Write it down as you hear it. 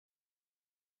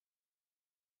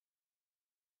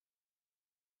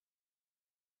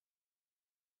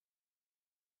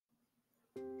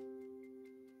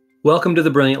Welcome to the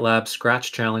Brilliant Lab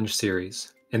Scratch Challenge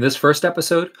series. In this first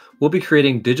episode, we'll be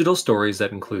creating digital stories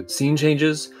that include scene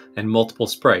changes and multiple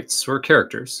sprites or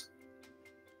characters.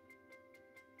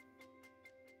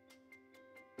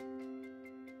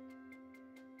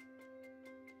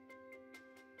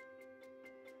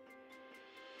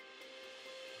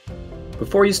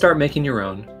 Before you start making your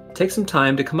own, take some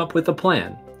time to come up with a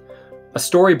plan. A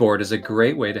storyboard is a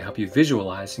great way to help you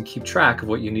visualize and keep track of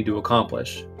what you need to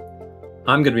accomplish.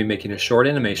 I'm going to be making a short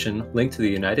animation linked to the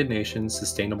United Nations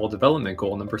Sustainable Development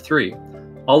Goal number 3,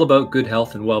 all about good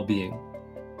health and well-being.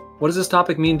 What does this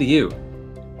topic mean to you?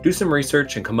 Do some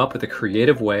research and come up with a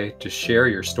creative way to share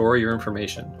your story or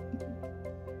information.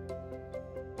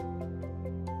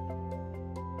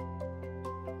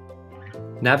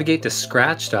 Navigate to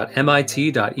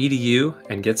scratch.mit.edu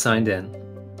and get signed in.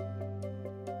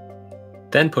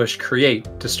 Then push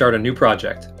Create to start a new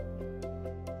project.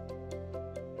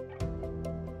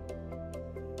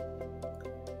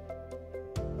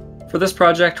 For this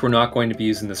project, we're not going to be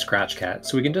using the Scratch Cat,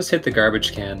 so we can just hit the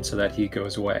garbage can so that he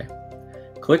goes away.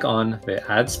 Click on the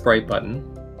Add Sprite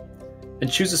button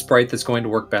and choose a sprite that's going to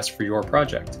work best for your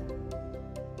project.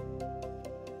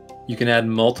 You can add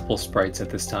multiple sprites at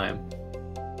this time.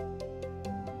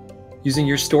 Using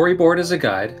your storyboard as a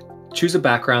guide, choose a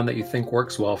background that you think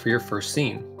works well for your first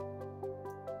scene.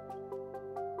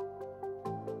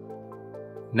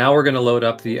 Now we're going to load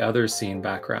up the other scene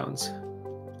backgrounds.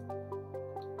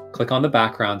 Click on the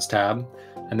Backgrounds tab,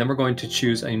 and then we're going to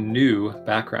choose a new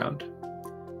background.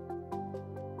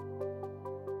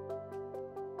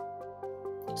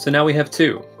 So now we have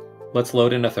two. Let's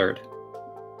load in a third.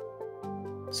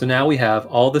 So now we have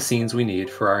all the scenes we need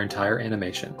for our entire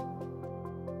animation.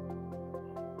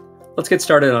 Let's get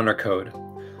started on our code.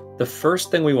 The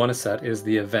first thing we want to set is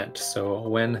the event. So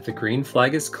when the green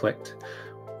flag is clicked,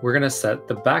 we're going to set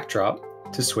the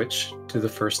backdrop to switch to the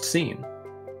first scene.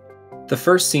 The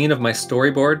first scene of my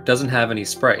storyboard doesn't have any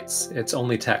sprites, it's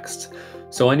only text.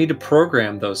 So I need to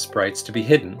program those sprites to be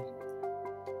hidden.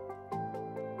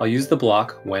 I'll use the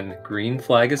block when green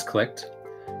flag is clicked,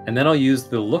 and then I'll use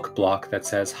the look block that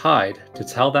says hide to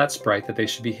tell that sprite that they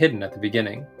should be hidden at the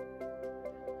beginning.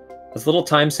 As a little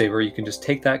time saver, you can just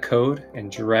take that code and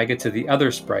drag it to the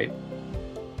other sprite.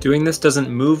 Doing this doesn't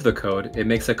move the code, it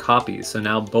makes a copy, so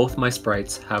now both my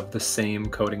sprites have the same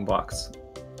coding blocks.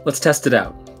 Let's test it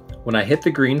out. When I hit the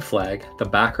green flag, the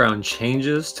background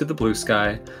changes to the blue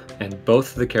sky, and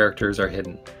both of the characters are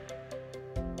hidden.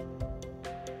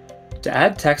 To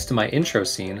add text to my intro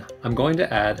scene, I'm going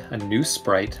to add a new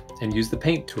sprite and use the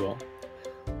Paint tool.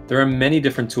 There are many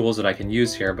different tools that I can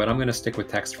use here, but I'm going to stick with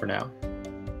text for now.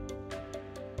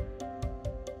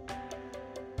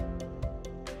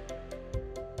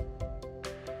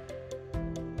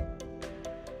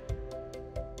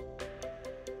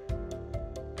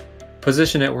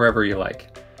 Position it wherever you like.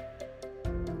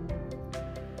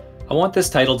 I want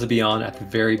this title to be on at the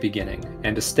very beginning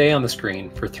and to stay on the screen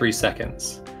for 3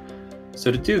 seconds.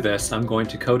 So to do this, I'm going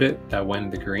to code it that when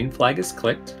the green flag is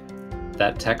clicked,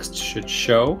 that text should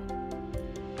show,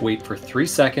 wait for 3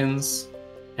 seconds,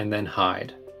 and then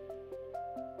hide.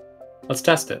 Let's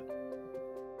test it.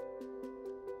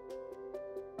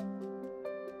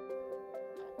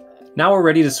 Now we're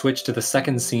ready to switch to the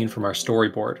second scene from our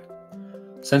storyboard.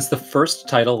 Since the first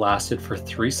title lasted for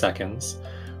 3 seconds,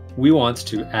 we want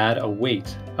to add a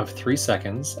wait of 3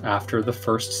 seconds after the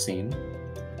first scene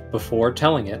before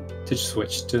telling it to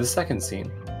switch to the second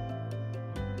scene.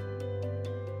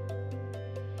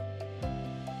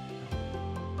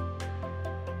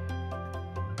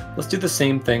 Let's do the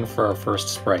same thing for our first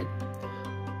sprite.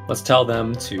 Let's tell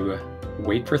them to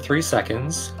wait for 3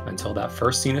 seconds until that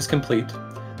first scene is complete,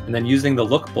 and then using the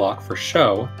look block for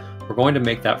show, we're going to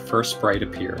make that first sprite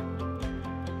appear.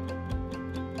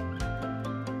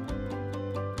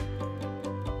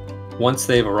 Once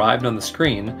they've arrived on the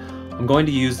screen, I'm going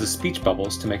to use the speech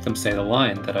bubbles to make them say the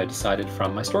line that I decided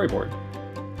from my storyboard.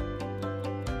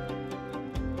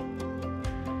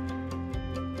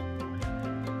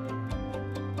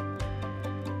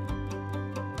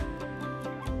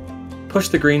 Push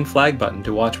the green flag button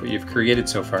to watch what you've created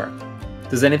so far.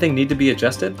 Does anything need to be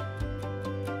adjusted?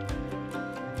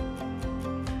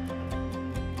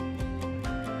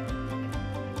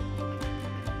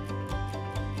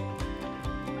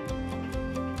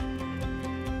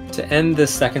 To end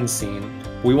this second scene,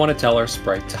 we want to tell our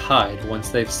sprite to hide once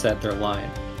they've said their line.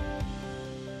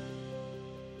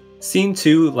 Scene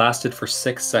 2 lasted for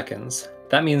 6 seconds.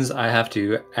 That means I have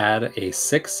to add a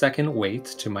 6-second wait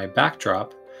to my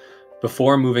backdrop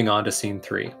before moving on to scene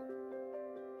 3.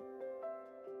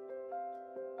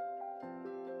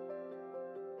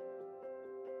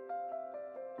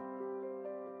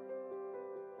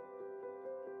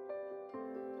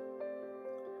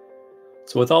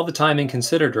 So with all the timing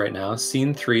considered right now,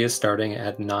 scene 3 is starting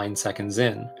at 9 seconds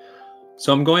in.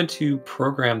 So I'm going to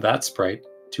program that sprite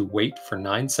to wait for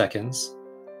 9 seconds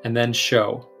and then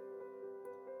show.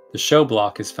 The show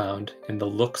block is found in the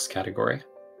looks category.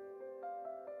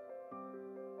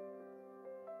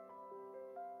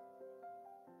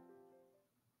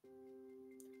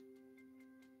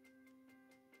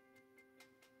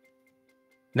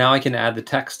 Now I can add the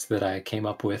text that I came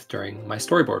up with during my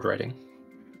storyboard writing.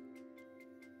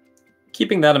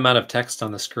 Keeping that amount of text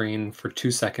on the screen for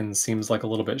 2 seconds seems like a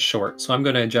little bit short, so I'm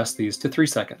going to adjust these to 3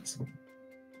 seconds.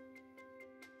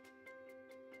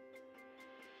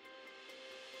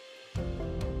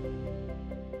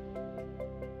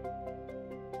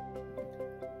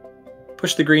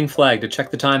 Push the green flag to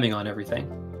check the timing on everything.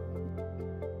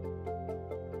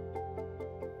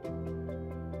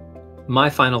 My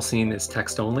final scene is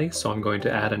text only, so I'm going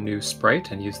to add a new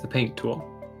sprite and use the paint tool.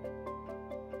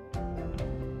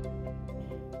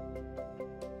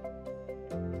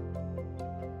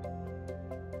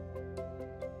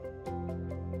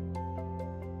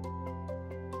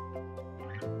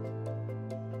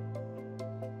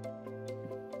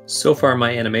 So far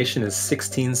my animation is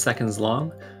 16 seconds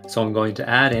long, so I'm going to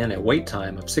add in a wait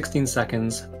time of 16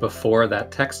 seconds before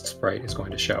that text sprite is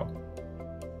going to show.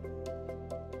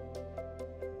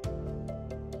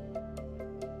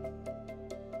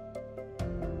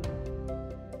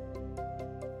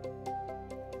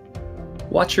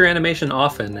 Watch your animation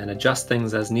often and adjust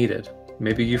things as needed.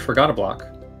 Maybe you forgot a block.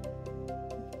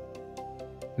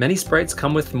 Many sprites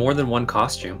come with more than one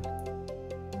costume.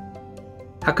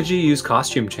 How could you use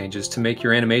costume changes to make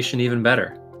your animation even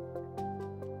better?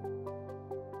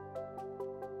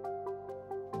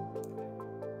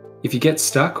 If you get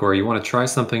stuck or you want to try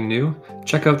something new,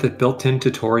 check out the built-in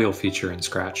tutorial feature in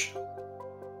Scratch.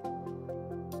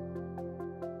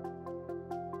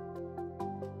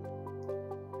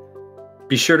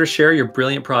 Be sure to share your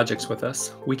brilliant projects with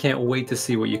us. We can't wait to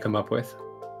see what you come up with.